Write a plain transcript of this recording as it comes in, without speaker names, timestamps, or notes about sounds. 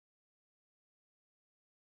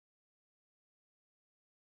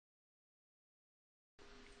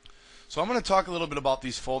So I'm going to talk a little bit about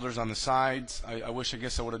these folders on the sides. I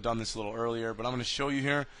guess I would have done this a little earlier, but I'm going to show you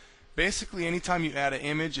here. Basically, anytime you add an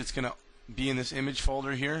image, it's going to be in this image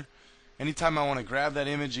folder here. Anytime I want to grab that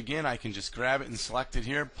image again, I can just grab it and select it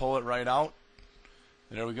here, pull it right out.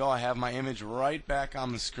 There we go. I have my image right back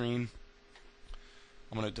on the screen.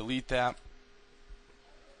 I'm going to delete that.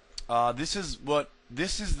 This is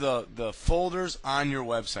the folders on your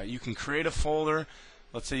website. You can create a folder.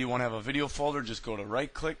 Let's say you want to have a video folder. Just go to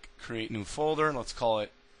right click, create new folder. Let's call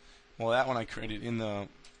it, well, that one I created in the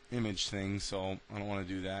image thing, so I don't want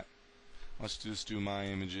to do that. Let's just do my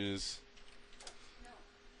images.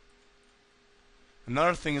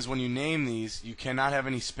 Another thing is when you name these, you cannot have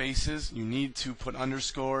any spaces. You need to put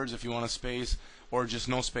underscores if you want a space, or just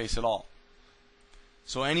no space at all.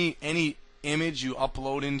 So any image you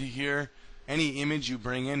upload into here, any image you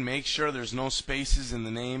bring in, make sure there's no spaces in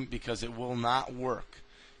the name, because it will not work.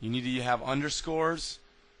 You need to have underscores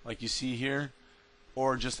like you see here,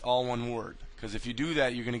 or just all one word, because if you do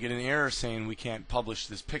that, you're going to get an error saying we can't publish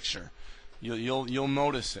this picture. You'll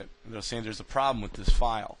notice it. They'll say there's a problem with this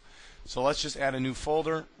file. So let's just add a new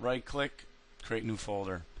folder. Right click, create new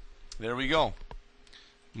folder. There we go.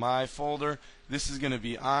 My folder. This is going to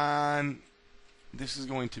be on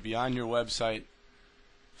your website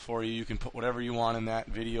for you. You can put whatever you want in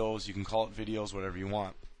that, videos, you can call it videos, whatever you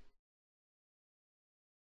want.